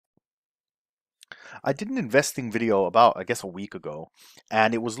I did an investing video about, I guess, a week ago,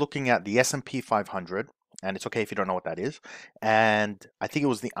 and it was looking at the S&P 500, and it's okay if you don't know what that is. And I think it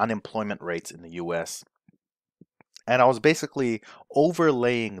was the unemployment rates in the US. And I was basically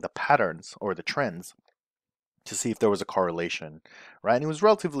overlaying the patterns or the trends to see if there was a correlation, right? And it was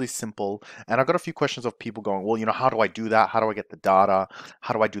relatively simple. And I got a few questions of people going, well, how do I do that? How do I get the data?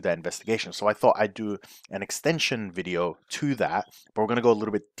 How do I do that investigation? So I thought I'd do an extension video to that, but we're going to go a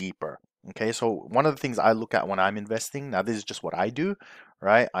little bit deeper. Okay, so one of the things I look at when I'm investing, now this is just what I do,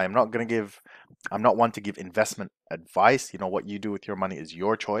 right? I'm not one to give investment advice. What you do with your money is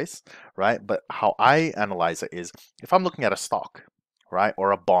your choice, right? But how I analyze it is if I'm looking at a stock, right, or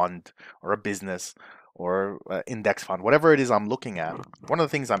a bond or a business or index fund, whatever it is I'm looking at, one of the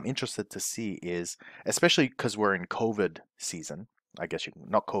things I'm interested to see is, especially because we're in COVID season, I guess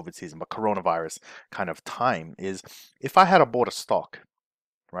not COVID season, but coronavirus kind of time, is if I had bought a stock,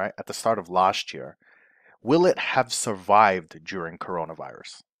 right, at the start of last year, will it have survived during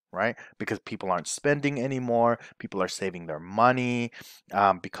coronavirus? Right? Because people aren't spending anymore, people are saving their money.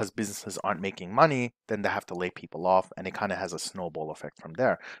 Because businesses aren't making money, then they have to lay people off, and it kind of has a snowball effect from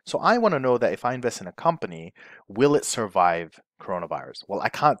there. So I want to know that if I invest in a company, will it survive coronavirus? Well, I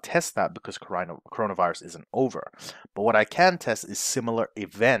can't test that because coronavirus isn't over. But what I can test is similar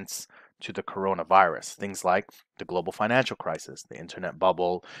events to the coronavirus. Things like the global financial crisis, the internet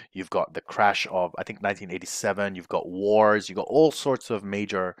bubble, you've got the crash of, I think, 1987, you've got wars, you've got all sorts of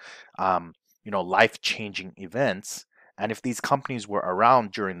major, life-changing events. And if these companies were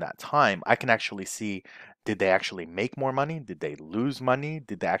around during that time, I can actually see, did they actually make more money? Did they lose money?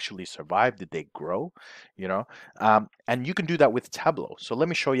 Did they actually survive? Did they grow? And you can do that with Tableau. So let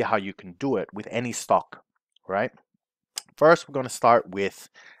me show you how you can do it with any stock, right? First, we're going to start with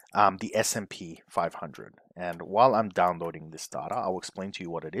the S&P 500. And while I'm downloading this data, I'll explain to you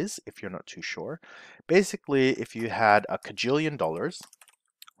what it is if you're not too sure. Basically, if you had a kajillion dollars,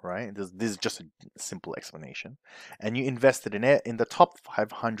 right? This is just a simple explanation. And you invested in it in the top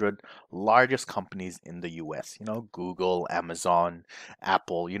 500 largest companies in the US. Google, Amazon,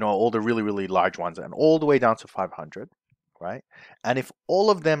 Apple, all the really, really large ones, and all the way down to 500, right? And if all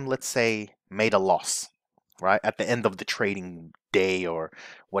of them, let's say, made a loss, right, at the end of the trading day or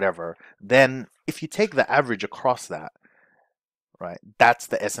whatever, then if you take the average across that, right, that's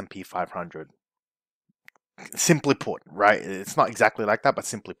the S&P 500. Simply put, right? It's not exactly like that, but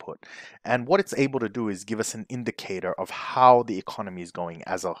simply put. And what it's able to do is give us an indicator of how the economy is going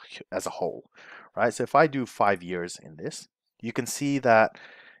as a whole, right? So if I do 5 years in this, you can see that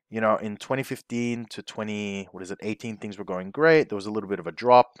in 2015 to 18, things were going great. There was a little bit of a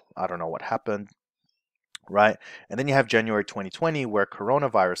drop. I don't know what happened, right? And then you have January 2020 where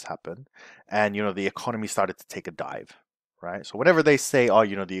coronavirus happened and the economy started to take a dive, right? So whenever they say, oh,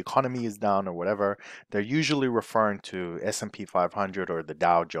 the economy is down or whatever, they're usually referring to S&P 500 or the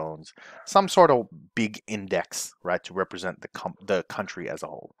Dow Jones, some sort of big index, right, to represent the country as a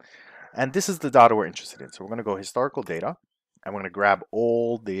whole. And this is the data we're interested in. So we're going to go historical data and we're going to grab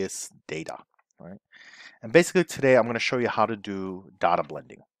all this data, right? And basically today I'm going to show you how to do data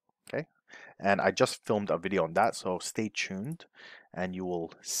blending, okay? And I just filmed a video on that, so stay tuned and you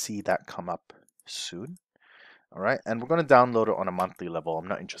will see that come up soon. All right, and we're going to download it on a monthly level. I'm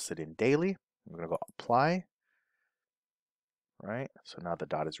not interested in daily. I'm going to go apply. Right, so now the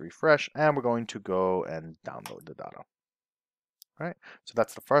data is refreshed and we're going to go and download the data. Right, so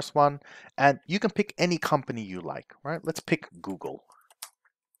that's the first one. And you can pick any company you like, right? Let's pick Google.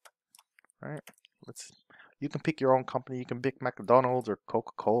 Right, you can pick your own company. You can pick McDonald's or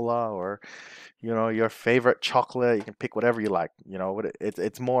Coca-Cola or your favorite chocolate. You can pick whatever you like.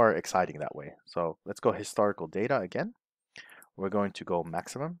 It's more exciting that way. So let's go historical data again. We're going to go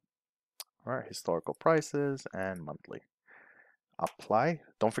maximum. All right, historical prices and monthly. Apply.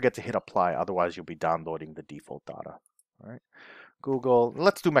 Don't forget to hit apply, otherwise you'll be downloading the default data. All right, Google.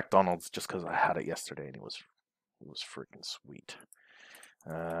 Let's do McDonald's just because I had it yesterday and it was freaking sweet.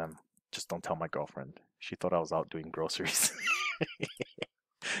 Just don't tell my girlfriend. She thought I was out doing groceries.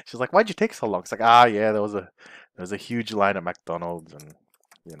 She's like, "Why'd you take so long?" It's like, yeah, there was a huge line at McDonald's, and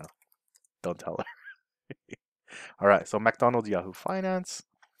don't tell her. All right, so McDonald's, Yahoo Finance,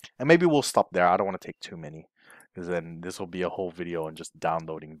 and maybe we'll stop there. I don't want to take too many, because then this will be a whole video on just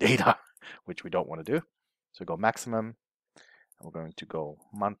downloading data, which we don't want to do. So go maximum, and we're going to go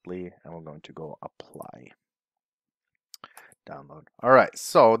monthly, and we're going to go apply. Download. All right,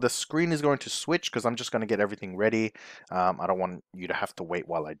 so the screen is going to switch because I'm just going to get everything ready. I don't want you to have to wait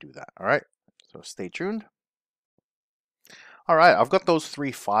while I do that. All right, so stay tuned. All right, I've got those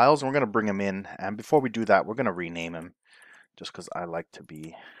 3 files and we're going to bring them in. And before we do that, we're going to rename them just because I like to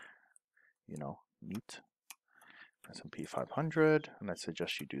be, neat. S&P 500, and I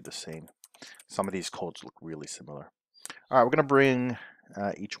suggest you do the same. Some of these codes look really similar. All right, we're going to bring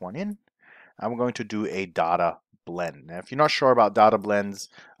each one in, and we're going to do a data blend. Now, if you're not sure about data blends,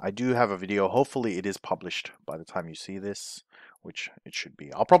 I do have a video. Hopefully it is published by the time you see this, which it should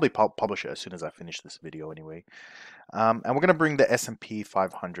be. I'll probably publish it as soon as I finish this video anyway. And we're going to bring the S&P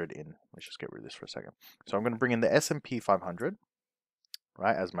 500 in. Let's just get rid of this for a second. So I'm going to bring in the S&P 500,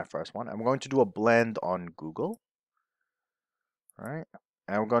 right, as my first one. And we're going to do a blend on Google, right?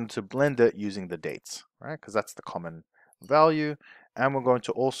 And we're going to blend it using the dates, right? Because that's the common value. And we're going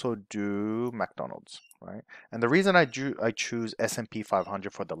to also do McDonald's, right? And the reason I choose S&P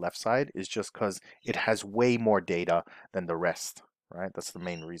 500 for the left side is just because it has way more data than the rest, right? That's the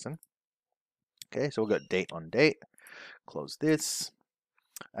main reason. Okay, so we'll get date on date. Close this.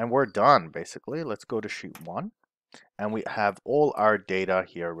 And we're done, basically. Let's go to sheet 1. And we have all our data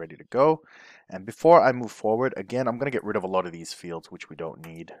here ready to go. And before I move forward, again, I'm going to get rid of a lot of these fields, which we don't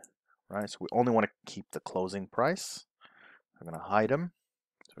need, right? So we only want to keep the closing price. I'm going to hide them.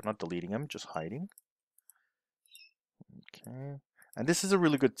 So we're not deleting them, just hiding. Okay. And this is a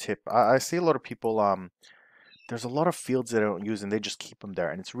really good tip. I see a lot of people, there's a lot of fields that I don't use and they just keep them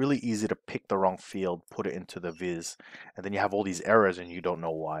there. And it's really easy to pick the wrong field, put it into the viz, and then you have all these errors and you don't know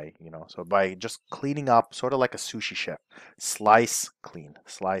why, you know. So by just cleaning up, sort of like a sushi chef, slice, clean,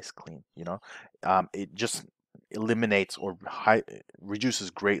 you know, it just eliminates or reduces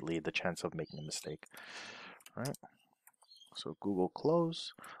greatly the chance of making a mistake. All right. So Google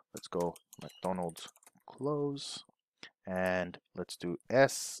close. Let's go McDonald's close. And let's do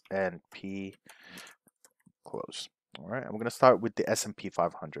S&P close. All right, and we're going to start with the S&P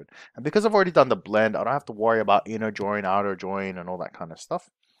 500. And because I've already done the blend, I don't have to worry about inner join, outer join, and all that kind of stuff.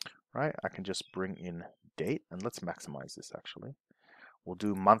 Right, I can just bring in date, and let's maximize this actually. We'll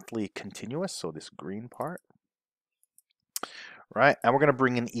do monthly continuous, so this green part. Right, and we're going to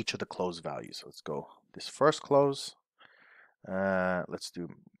bring in each of the close values. So let's go this first close. Let's do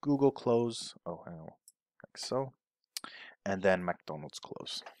Google close. Oh, hang on, like so. And then McDonald's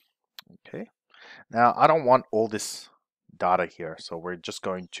close. Okay. Now, I don't want all this data here, so we're just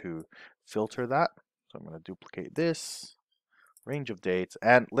going to filter that. So I'm going to duplicate this, range of dates,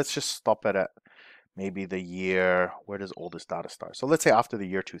 and let's just stop it at maybe the year. Where does all this data start? So let's say after the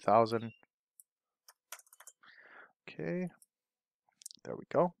year 2000. Okay, there we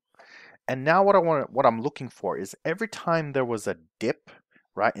go. And now what I'm looking for is every time there was a dip,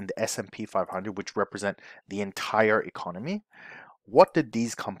 right, in the S&P 500, which represent the entire economy, what did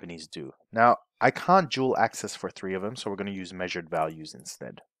these companies do? Now, I can't dual access for 3 of them, so we're going to use measured values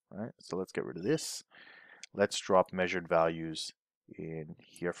instead. Right? So let's get rid of this. Let's drop measured values in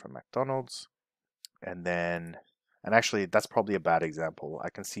here for McDonald's. And then, and actually, that's probably a bad example. I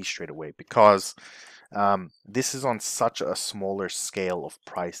can see straight away because this is on such a smaller scale of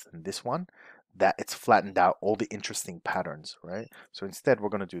price than this one that it's flattened out all the interesting patterns, right? So instead, we're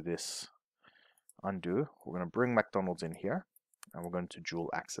going to do this. Undo. We're going to bring McDonald's in here. And we're going to dual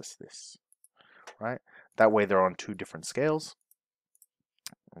access this, right? That way they're on 2 different scales.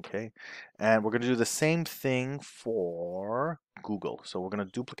 Okay, and we're going to do the same thing for Google. So we're going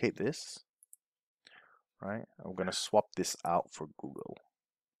to duplicate this, right? And we're going to swap this out for Google.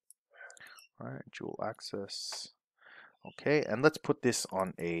 All right, dual access. Okay, and let's put this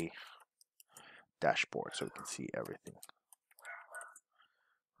on a dashboard so we can see everything.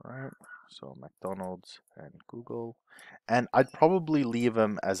 All right. So McDonald's and Google. And I'd probably leave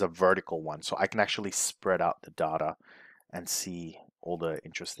them as a vertical one so I can actually spread out the data and see all the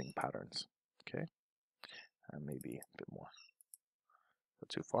interesting patterns. Okay. And maybe a bit more. Not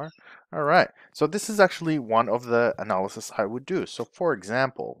too far. All right. So this is actually one of the analysis I would do. So for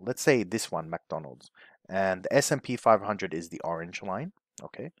example, let's say this one, McDonald's, and the S&P 500 is the orange line.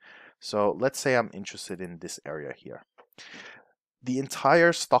 Okay. So let's say I'm interested in this area here. The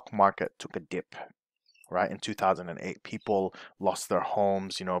entire stock market took a dip, right, in 2008. People lost their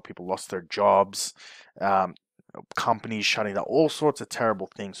homes, you know, people lost their jobs, companies shutting down, all sorts of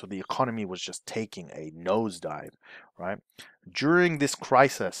terrible things. So the economy was just taking a nosedive, right? During this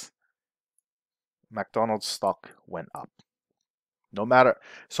crisis, McDonald's stock went up. No matter,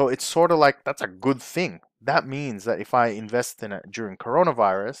 so it's sort of like that's a good thing. That means that if I invest in it during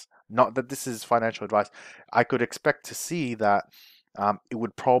coronavirus, not that this is financial advice, I could expect to see that it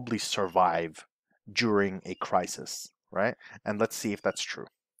would probably survive during a crisis, right? And let's see if that's true.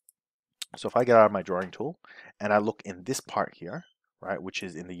 So if I get out of my drawing tool and I look in this part here, right, which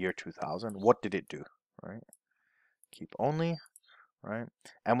is in the year 2000, what did it do, right? Keep only, right?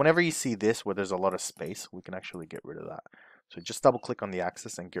 And whenever you see this where there's a lot of space, we can actually get rid of that. So just double click on the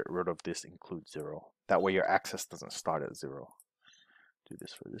axis and get rid of this include 0. That way your axis doesn't start at 0. Do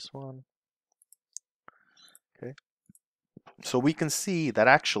this for this one. Okay. So we can see that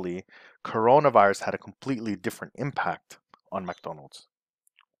actually coronavirus had a completely different impact on McDonald's,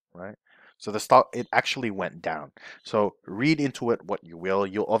 right? So the stock, it actually went down. So read into it what you will.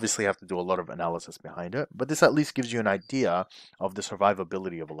 You'll obviously have to do a lot of analysis behind it, but this at least gives you an idea of the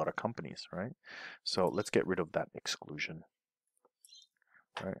survivability of a lot of companies, right? So let's get rid of that exclusion.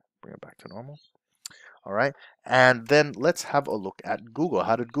 All right, bring it back to normal. All right, and then let's have a look at Google.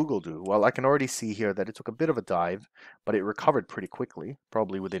 How did Google do? Well, I can already see here that it took a bit of a dive, but it recovered pretty quickly,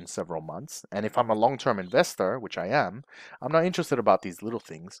 probably within several months. And if I'm a long-term investor, which I am, I'm not interested about these little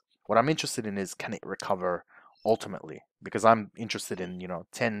things. What I'm interested in is, can it recover ultimately? Because I'm interested in,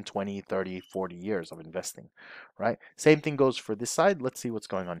 10, 20, 30, 40 years of investing, right? Same thing goes for this side. Let's see what's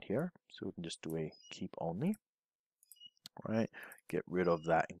going on here. So we can just do a keep only, right? Get rid of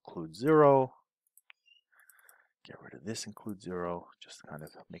that include 0. Get rid of this include 0, just to kind of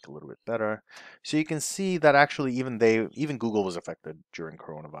make it a little bit better. So you can see that actually even Google was affected during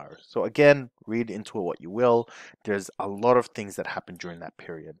coronavirus. So again, read into it what you will. There's a lot of things that happened during that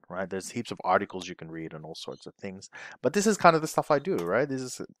period, right? There's heaps of articles you can read and all sorts of things. But this is kind of the stuff I do, right? This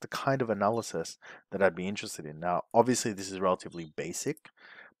is the kind of analysis that I'd be interested in. Now, obviously, this is relatively basic,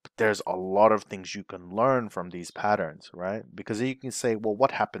 but there's a lot of things you can learn from these patterns, right? Because you can say, well,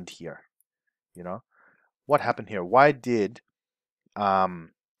 what happened here? You know? What happened here? Why did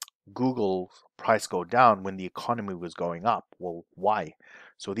Google's price go down when the economy was going up? Well, why?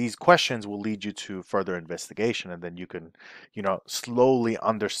 So these questions will lead you to further investigation, and then you can, slowly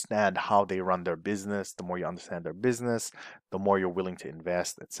understand how they run their business. The more you understand their business, the more you're willing to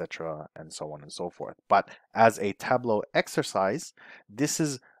invest, etc., and so on and so forth. But as a Tableau exercise, this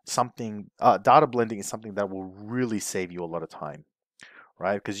is something, data blending is something that will really save you a lot of time,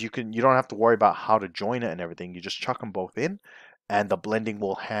 right? Because you don't have to worry about how to join it and everything. You just chuck them both in, and the blending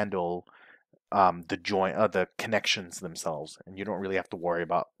will handle the connections themselves, and you don't really have to worry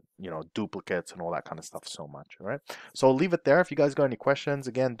about duplicates and all that kind of stuff so much. All right. So I'll leave it there. If you guys got any questions,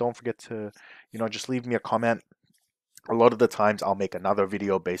 again, don't forget to just leave me a comment. A lot of the times I'll make another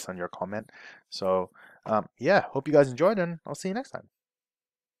video based on your comment. So yeah, hope you guys enjoyed, and I'll see you next time.